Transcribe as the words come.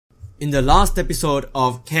In the last episode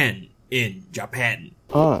of Ken in Japan.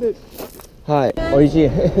 Hi, Origi.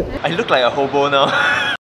 I look like a hobo now.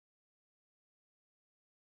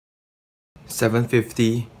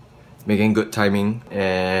 7:50, making good timing,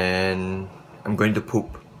 and I'm going to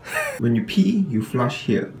poop. When you pee, you flush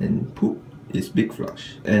here, and poop is big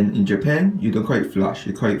flush. And in Japan, you don't call it flush,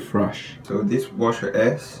 you call it flush. So this wash your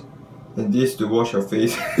ass, and this to wash your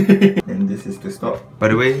face, and this is to stop. By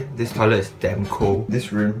the way, this toilet is damn cold.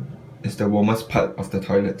 This room is the warmest part of the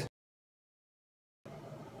toilet.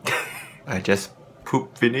 I just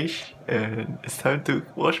poop finish, and it's time to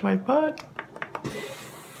wash my butt.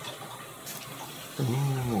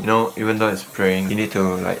 You know, even though it's spraying, you need to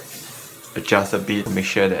like adjust a bit to make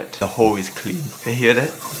sure that the hole is clean. Can you hear that?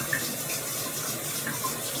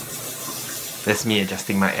 That's me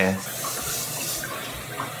adjusting my ass.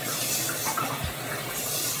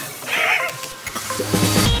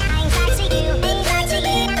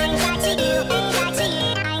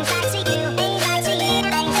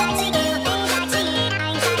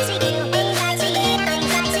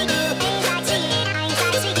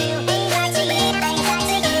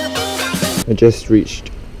 I just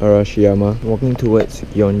reached Arashiyama, walking towards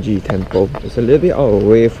Gio-ji temple. It's a little bit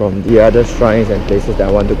away from the other shrines and places that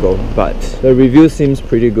I want to go, but the review seems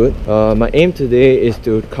pretty good. My aim today is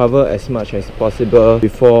to cover as much as possible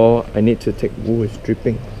before I need to take... Ooh, it's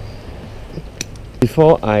dripping.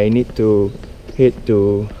 Before I need to head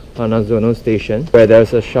to Hanazono station, where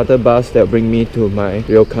there's a shuttle bus that will bring me to my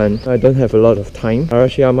ryokan. I don't have a lot of time.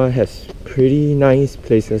 Arashiyama has pretty nice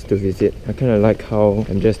places to visit. I kind of like how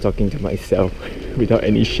I'm just talking to myself without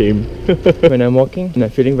any shame. When I'm walking and I'm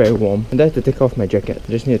feeling very warm, I have to take off my jacket.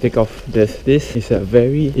 I just need to take off this. This is a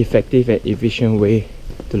very effective and efficient way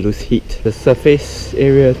to lose heat. The surface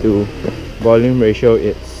area to volume ratio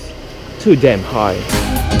is too damn high.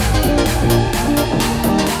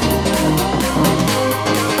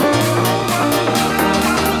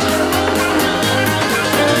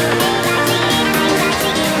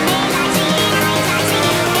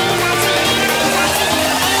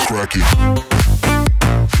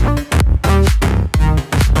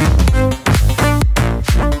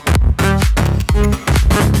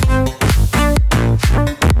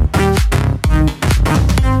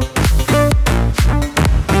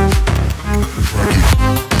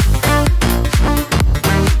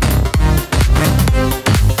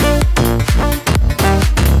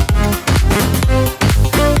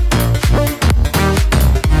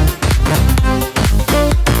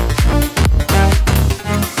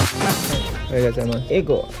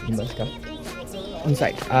 Ego いますか?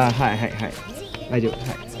 Inside. はいはいはい。大丈夫。は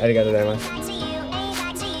い。ありがとうございます。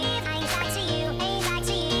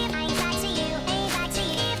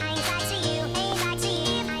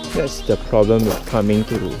That's the problem with coming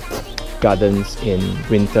to gardens in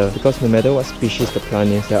winter, because no matter what species the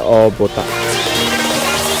plant is, they're all botak.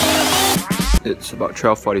 It's about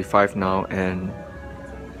 12:45 now, and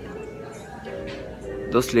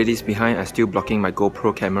those ladies behind are still blocking my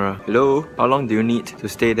GoPro camera. Hello? How long do you need to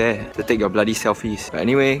stay there to take your bloody selfies? But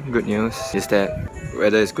anyway, good news is that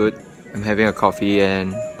weather is good. I'm having a coffee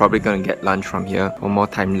and probably gonna get lunch from here. One more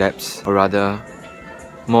time lapse, or rather,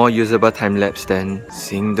 more usable time lapse than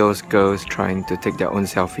seeing those girls trying to take their own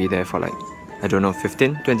selfie there for like, I don't know,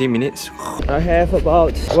 15-20 minutes. I have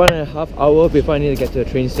about 1.5 hours before I need to get to the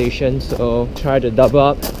train station, so try to double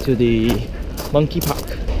up to the monkey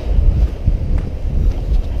park.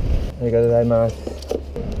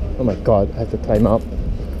 Oh my god, I have to climb up.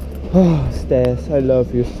 Oh, stairs, I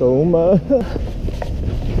love you so much.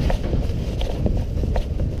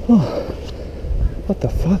 Oh, what the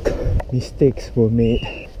fuck? Mistakes were made.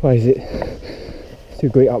 Why is it still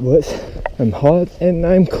going upwards? I'm hot and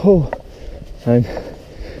I'm cold. I'm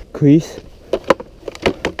Chris.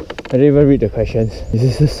 I didn't even read the questions. This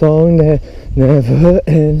is a song that never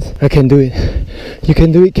ends. I can do it. You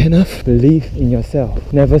can do it, Kenneth. Believe in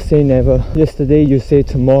yourself. Never say never. Yesterday you say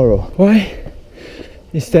tomorrow. Why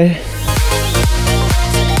is there?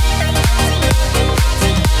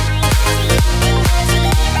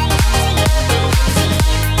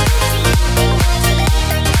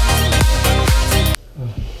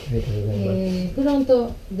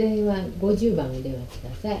 Front 電話50番お電話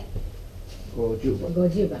ください。50番。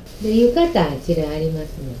50番。で、浴衣あちらありま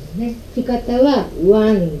すのでね。着方は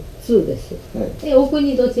1、2です。はい。で、お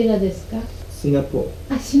国どちらですか？シンガポール。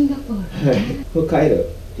あ、シンガポール。はい。北海道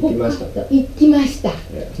行きました。行きました。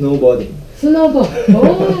スノーボーディング。スノーボード。お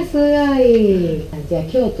ー、すごい。じゃあ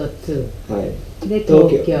京都2。はい。で、東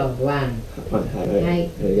京1。はい。はい。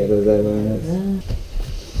ありがとうございます。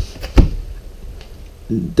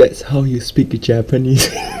That's how you speak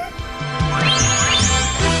Japanese.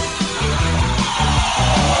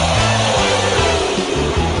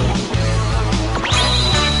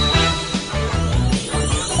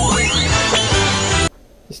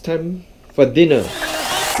 time for dinner.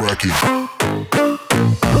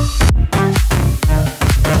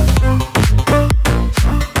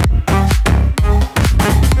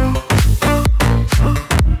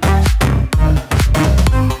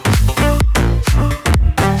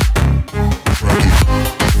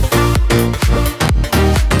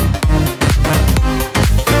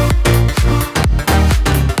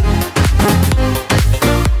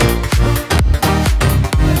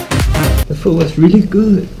 The food was really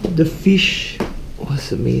good. The fish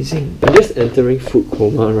was amazing. I'm just entering food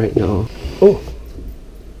coma right now. Oh!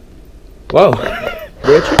 Wow!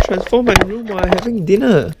 They actually transformed my room while having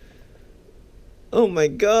dinner. Oh my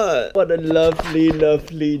god! What a lovely,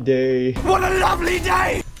 lovely day. What a lovely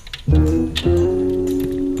day!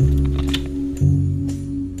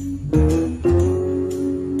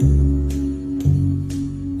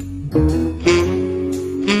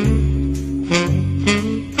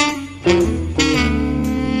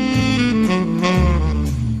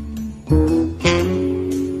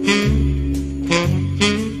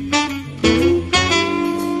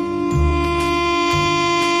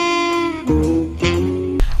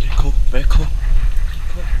 Very cold.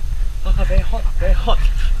 Very hot.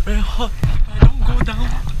 Very hot. I don't go down.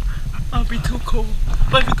 I'll be too cold.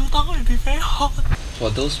 But if you go down, it'll be very hot. For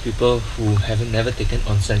those people who haven't never taken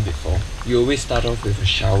onsen before, you always start off with a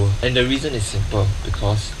shower. And the reason is simple,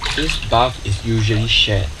 because this bath is usually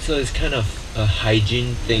shared. So it's kind of a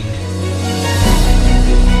hygiene thing.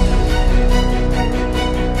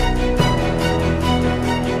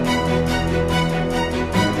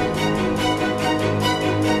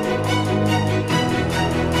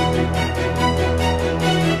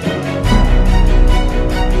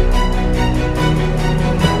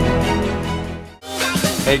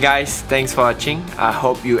 Hey guys, thanks for watching. I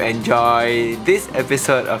hope you enjoy this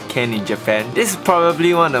episode of Ken in Japan. This is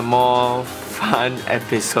probably one of the more fun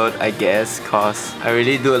episode, I guess, cause I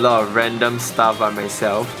really do a lot of random stuff by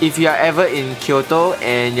myself. If you are ever in Kyoto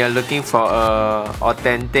and you're looking for a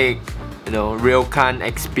authentic, ryokan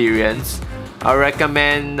experience, I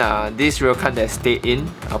recommend this ryokan that I stayed in.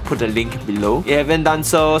 I'll put the link below. If you haven't done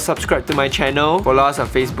so, subscribe to my channel, follow us on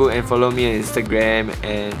Facebook and follow me on Instagram,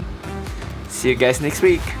 and see you guys next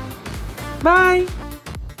week. Bye!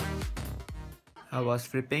 I was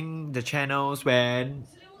flipping the channels when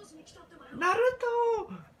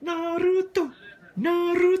Naruto!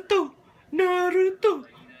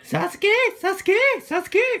 Sasuke!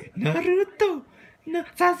 Naruto!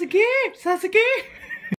 Sasuke!